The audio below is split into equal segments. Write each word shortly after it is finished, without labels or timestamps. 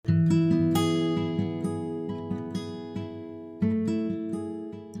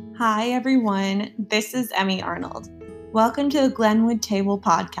Hi, everyone. This is Emmy Arnold. Welcome to the Glenwood Table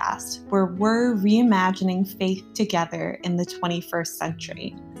podcast, where we're reimagining faith together in the 21st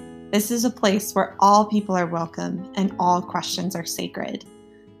century. This is a place where all people are welcome and all questions are sacred.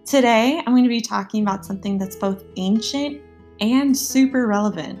 Today, I'm going to be talking about something that's both ancient and super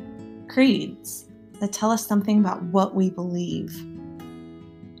relevant: creeds that tell us something about what we believe.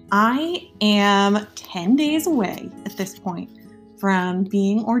 I am 10 days away at this point from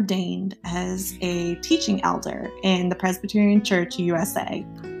being ordained as a teaching elder in the Presbyterian Church USA.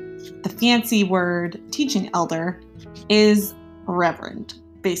 The fancy word teaching elder is reverend,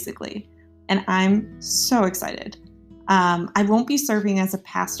 basically, and I'm so excited. I won't be serving as a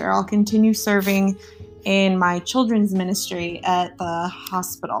pastor. I'll continue serving in my children's ministry at the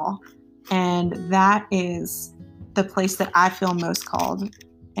hospital, and that is the place that I feel most called.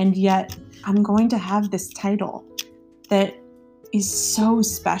 And yet I'm going to have this title that is so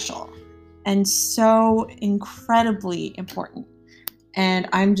special and so incredibly important. And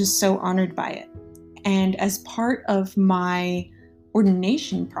I'm just so honored by it. And as part of my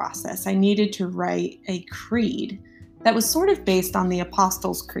ordination process, I needed to write a creed that was sort of based on the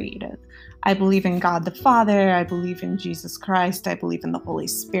Apostles' Creed. I believe in God the Father, I believe in Jesus Christ, I believe in the Holy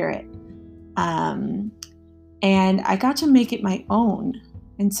Spirit. And I got to make it my own.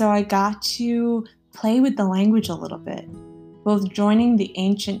 And so I got to play with the language a little bit, both joining the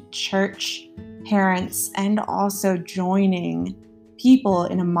ancient church parents and also joining people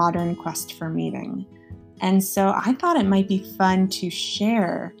in a modern quest for meaning. And so I thought it might be fun to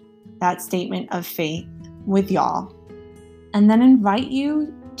share that statement of faith with y'all, and then invite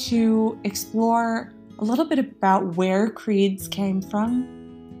you to explore a little bit about where creeds came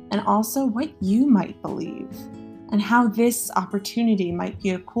from, and also what you might believe, and how this opportunity might be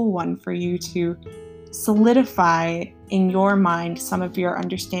a cool one for you to solidify in your mind some of your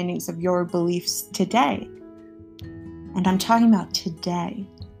understandings of your beliefs today. And I'm talking about today,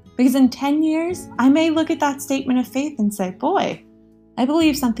 because in 10 years, I may look at that statement of faith and say, boy, I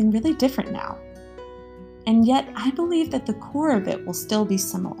believe something really different now. And yet I believe that the core of it will still be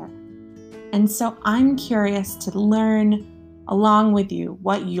similar. And so I'm curious to learn along with you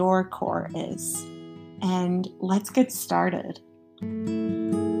what your core is. And let's get started.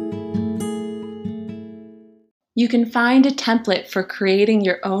 You can find a template for creating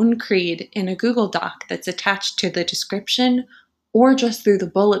your own creed in a Google Doc that's attached to the description, or just through the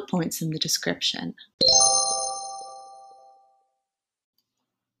bullet points in the description.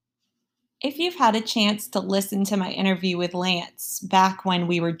 If you've had a chance to listen to my interview with Lance back when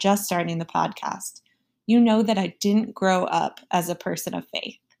we were just starting the podcast, you know that I didn't grow up as a person of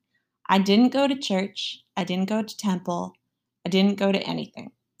faith. I didn't go to church, I didn't go to temple, I didn't go to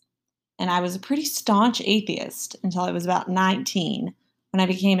anything. And I was a pretty staunch atheist until I was about 19, when I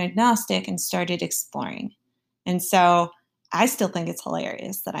became agnostic and started exploring. And so I still think it's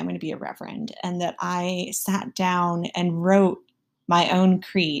hilarious that I'm going to be a reverend and that I sat down and wrote my own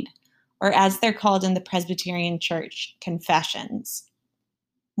creed, or as they're called in the Presbyterian Church, confessions.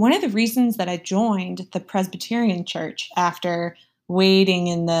 One of the reasons that I joined the Presbyterian Church after waiting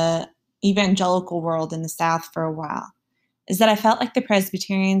in the evangelical world in the South for a while is that I felt like the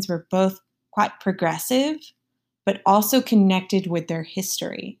Presbyterians were both quite progressive, but also connected with their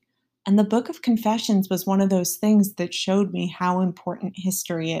history. And the Book of Confessions was one of those things that showed me how important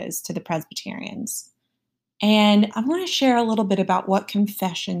history is to the Presbyterians. And I want to share a little bit about what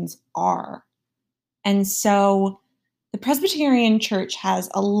confessions are. And so the Presbyterian Church has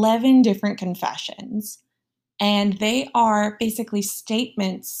 11 different confessions, and they are basically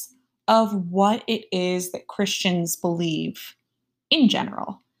statements of what it is that Christians believe in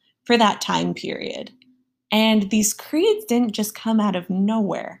general for that time period. And these creeds didn't just come out of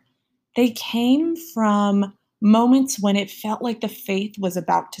nowhere. They came from moments when it felt like the faith was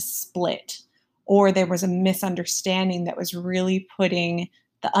about to split, or there was a misunderstanding that was really putting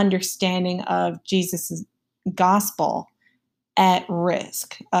the understanding of Jesus' gospel at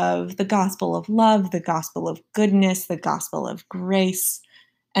risk, of the gospel of love, the gospel of goodness, the gospel of grace.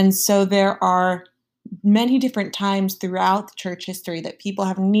 And so there are many different times throughout the church history that people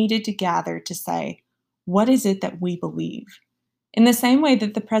have needed to gather to say, what is it that we believe? In the same way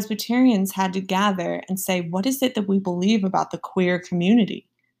that the Presbyterians had to gather and say, what is it that we believe about the queer community?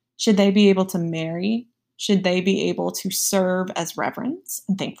 Should they be able to marry? Should they be able to serve as reverends?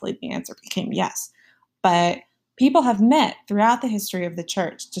 And thankfully the answer became yes. But people have met throughout the history of the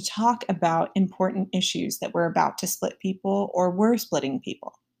church to talk about important issues that were about to split people or were splitting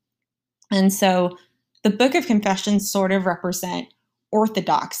people. And so the Book of Confessions sort of represent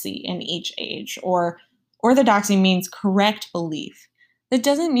orthodoxy in each age, or orthodoxy means correct belief. That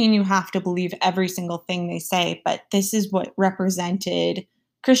doesn't mean you have to believe every single thing they say, but this is what represented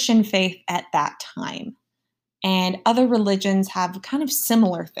Christian faith at that time. And other religions have kind of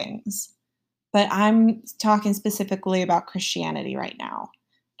similar things, but I'm talking specifically about Christianity right now.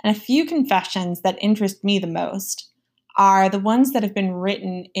 And a few confessions that interest me the most are the ones that have been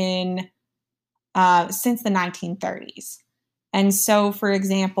written in since the 1930s. And so, for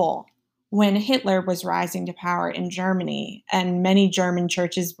example, when Hitler was rising to power in Germany and many German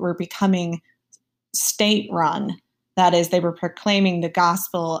churches were becoming state run, that is, they were proclaiming the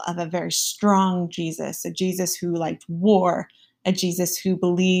gospel of a very strong Jesus, a Jesus who liked war, a Jesus who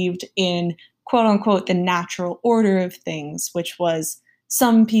believed in quote unquote the natural order of things, which was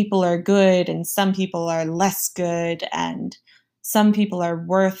some people are good and some people are less good, and some people are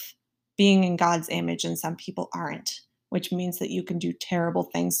worth being in God's image and some people aren't, which means that you can do terrible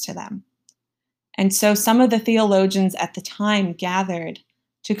things to them. And so some of the theologians at the time gathered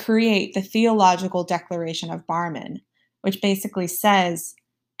to create the Theological Declaration of Barmen, which basically says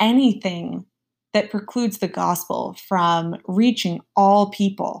anything that precludes the gospel from reaching all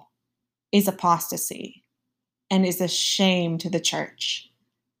people is apostasy and is a shame to the church.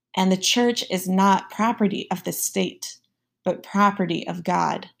 And the church is not property of the state, but property of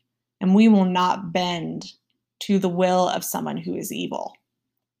God. And we will not bend to the will of someone who is evil.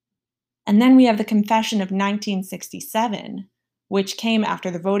 And then we have the Confession of 1967, which came after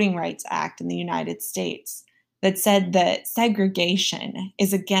the Voting Rights Act in the United States, that said that segregation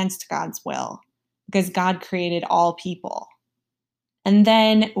is against God's will because God created all people. And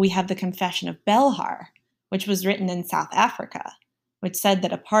then we have the Confession of Belhar, which was written in South Africa, which said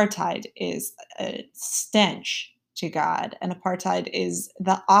that apartheid is a stench to God, and apartheid is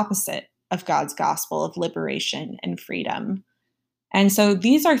the opposite of God's gospel of liberation and freedom. And so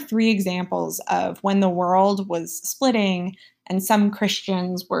these are three examples of when the world was splitting and some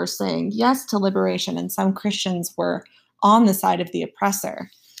Christians were saying yes to liberation and some Christians were on the side of the oppressor,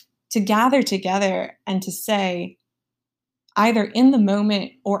 to gather together and to say, either in the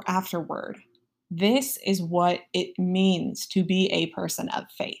moment or afterward, this is what it means to be a person of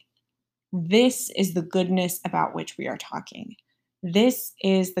faith. This is the goodness about which we are talking. This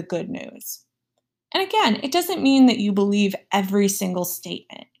is the good news. And again, it doesn't mean that you believe every single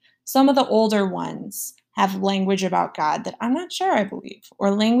statement. Some of the older ones have language about God that I'm not sure I believe,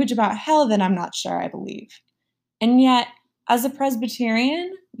 or language about hell that I'm not sure I believe. And yet, as a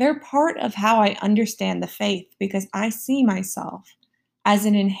Presbyterian, they're part of how I understand the faith because I see myself as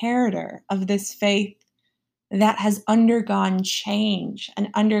an inheritor of this faith that has undergone change and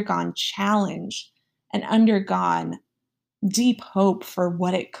undergone challenge and undergone deep hope for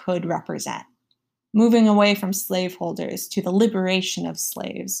what it could represent. Moving away from slaveholders to the liberation of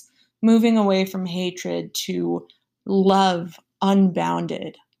slaves, moving away from hatred to love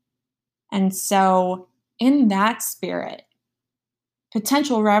unbounded. And so, in that spirit,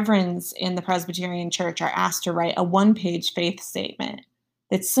 potential reverends in the Presbyterian Church are asked to write a one-page faith statement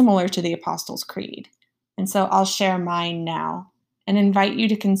that's similar to the Apostles' Creed. And so I'll share mine now and invite you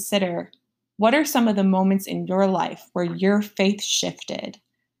to consider, what are some of the moments in your life where your faith shifted?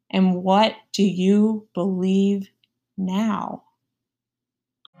 And what do you believe now?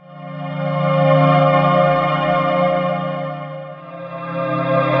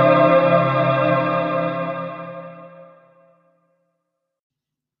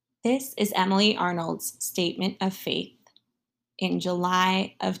 This is Emily Arnold's statement of faith in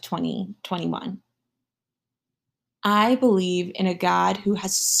July of 2021. I believe in a God who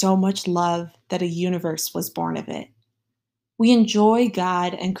has so much love that a universe was born of it. We enjoy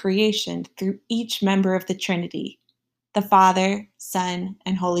God and creation through each member of the Trinity, the Father, Son,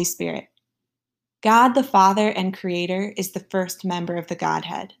 and Holy Spirit. God the Father and Creator is the first member of the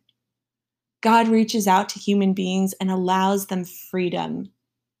Godhead. God reaches out to human beings and allows them freedom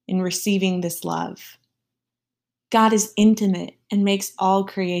in receiving this love. God is intimate and makes all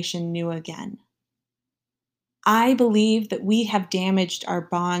creation new again. I believe that we have damaged our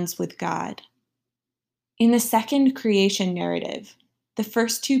bonds with God. In the second creation narrative, the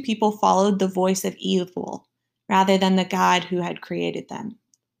first two people followed the voice of evil rather than the God who had created them.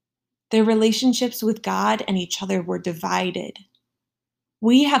 Their relationships with God and each other were divided.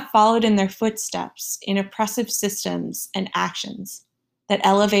 We have followed in their footsteps in oppressive systems and actions that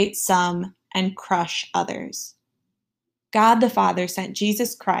elevate some and crush others. God the Father sent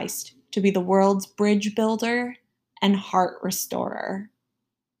Jesus Christ to be the world's bridge builder and heart restorer.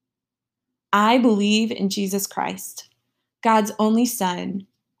 I believe in Jesus Christ, God's only Son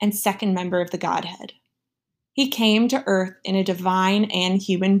and second member of the Godhead. He came to earth in a divine and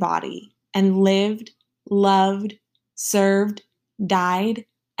human body and lived, loved, served, died,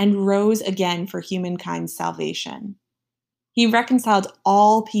 and rose again for humankind's salvation. He reconciled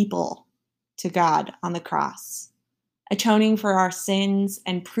all people to God on the cross, atoning for our sins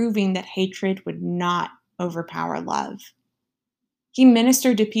and proving that hatred would not overpower love. He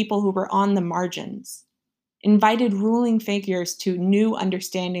ministered to people who were on the margins, invited ruling figures to new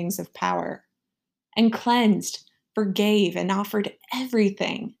understandings of power, and cleansed, forgave, and offered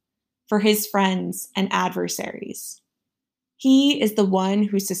everything for his friends and adversaries. He is the one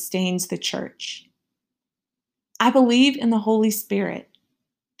who sustains the church. I believe in the Holy Spirit,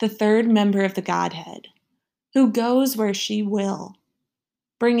 the third member of the Godhead, who goes where she will,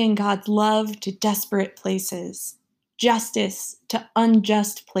 bringing God's love to desperate places, justice to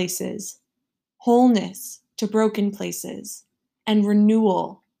unjust places, wholeness to broken places, and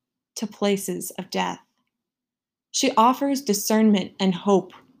renewal to places of death. She offers discernment and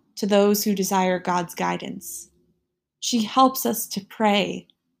hope to those who desire God's guidance. She helps us to pray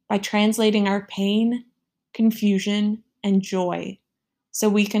by translating our pain, confusion, and joy so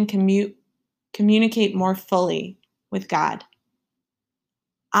we can communicate more fully with God.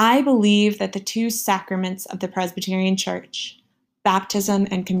 I believe that the two sacraments of the Presbyterian Church, baptism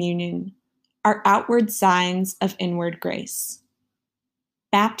and communion, are outward signs of inward grace.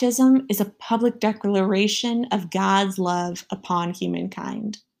 Baptism is a public declaration of God's love upon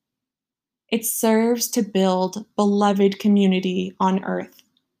humankind. It serves to build beloved community on earth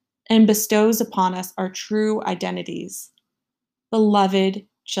and bestows upon us our true identities, beloved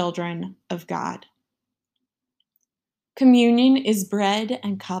children of God. Communion is bread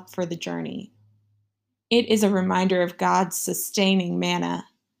and cup for the journey. It is a reminder of God's sustaining manna,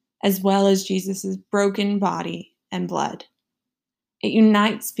 as well as Jesus' broken body and blood. It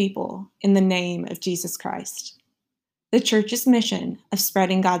unites people in the name of Jesus Christ. The Church's mission of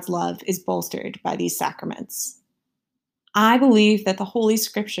spreading God's love is bolstered by these sacraments. I believe that the Holy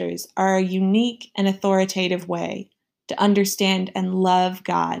Scriptures are a unique and authoritative way to understand and love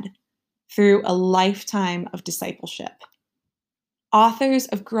God through a lifetime of discipleship. Authors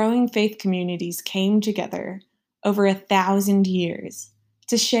of growing faith communities came together over 1,000 years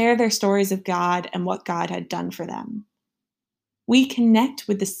to share their stories of God and what God had done for them. We connect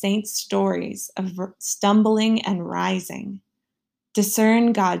with the saints' stories of stumbling and rising,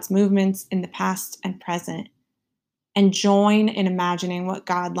 discern God's movements in the past and present, and join in imagining what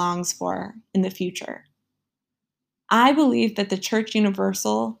God longs for in the future. I believe that the Church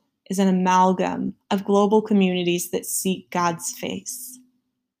Universal is an amalgam of global communities that seek God's face.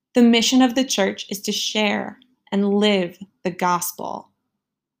 The mission of the Church is to share and live the gospel,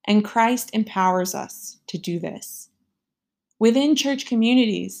 and Christ empowers us to do this. Within church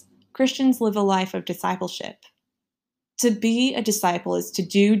communities, Christians live a life of discipleship. To be a disciple is to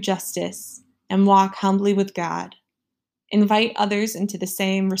do justice and walk humbly with God, invite others into the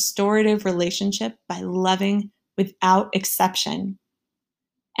same restorative relationship by loving without exception,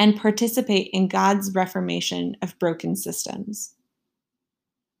 and participate in God's reformation of broken systems.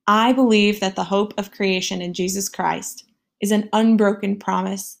 I believe that the hope of creation in Jesus Christ is an unbroken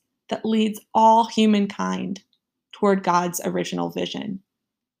promise that leads all humankind toward God's original vision.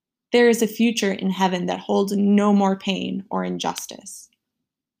 There is a future in heaven that holds no more pain or injustice.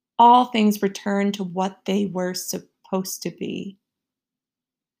 All things return to what they were supposed to be.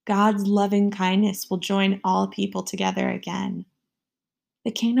 God's loving kindness will join all people together again.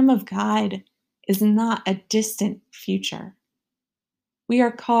 The kingdom of God is not a distant future. We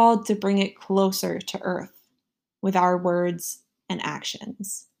are called to bring it closer to earth with our words and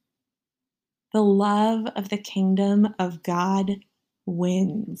actions. The love of the kingdom of God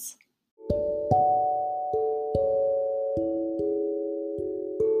wins.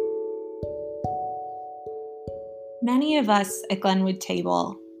 Many of us at Glenwood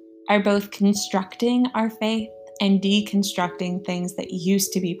Table are both constructing our faith and deconstructing things that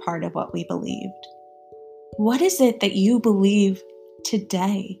used to be part of what we believed. What is it that you believe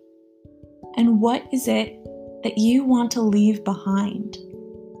today? And what is it that you want to leave behind?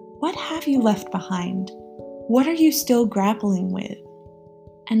 What have you left behind? What are you still grappling with?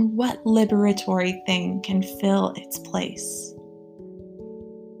 And what liberatory thing can fill its place?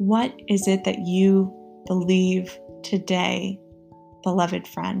 What is it that you believe today, beloved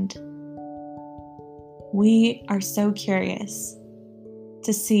friend? We are so curious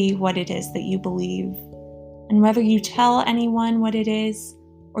to see what it is that you believe, and whether you tell anyone what it is,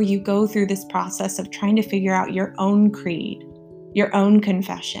 or you go through this process of trying to figure out your own creed, your own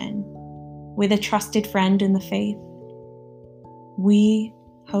confession, with a trusted friend in the faith. We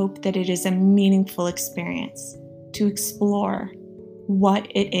hope that it is a meaningful experience to explore what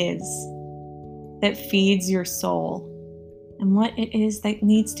it is that feeds your soul and what it is that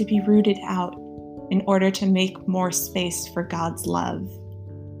needs to be rooted out in order to make more space for God's love.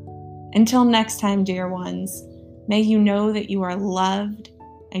 Until next time, dear ones, may you know that you are loved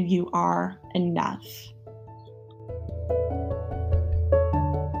and you are enough.